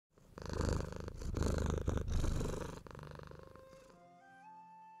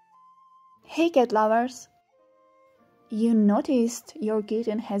Hey cat lovers! You noticed your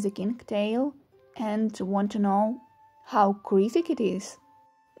kitten has a kinked tail and want to know how critic it is?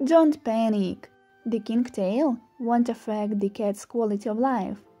 Don't panic! The kinked tail won't affect the cat's quality of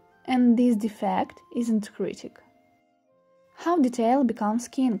life, and this defect isn't critic. How the tail becomes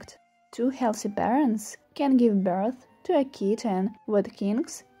kinked? Two healthy parents can give birth to a kitten with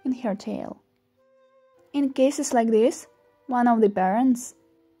kinks in her tail. In cases like this, one of the parents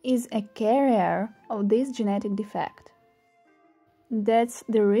is a carrier of this genetic defect. That's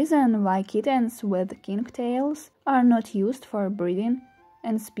the reason why kittens with kinked tails are not used for breeding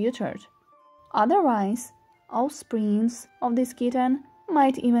and sputters. Otherwise, offsprings of this kitten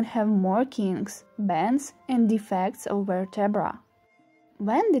might even have more kinks, bends, and defects of vertebra.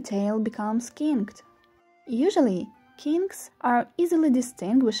 When the tail becomes kinked? Usually, kinks are easily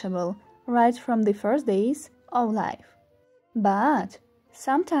distinguishable right from the first days of life. But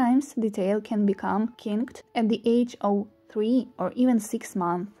sometimes the tail can become kinked at the age of 3 or even 6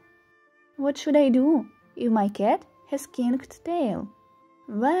 months. What should I do if my cat has kinked tail?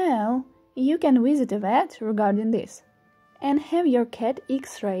 Well, you can visit a vet regarding this and have your cat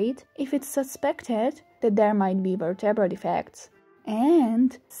x-rayed if it's suspected that there might be vertebra defects,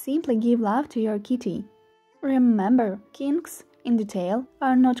 and simply give love to your kitty. Remember, kinks in the tail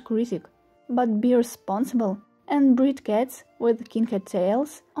are not critic, but be responsible and breed cats with kinked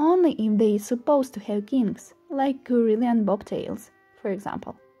tails only if they supposed to have kinks, like Carillion bobtails, for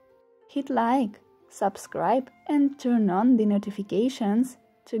example. Hit like, subscribe and turn on the notifications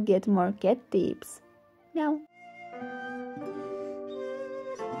to get more cat tips. Meow.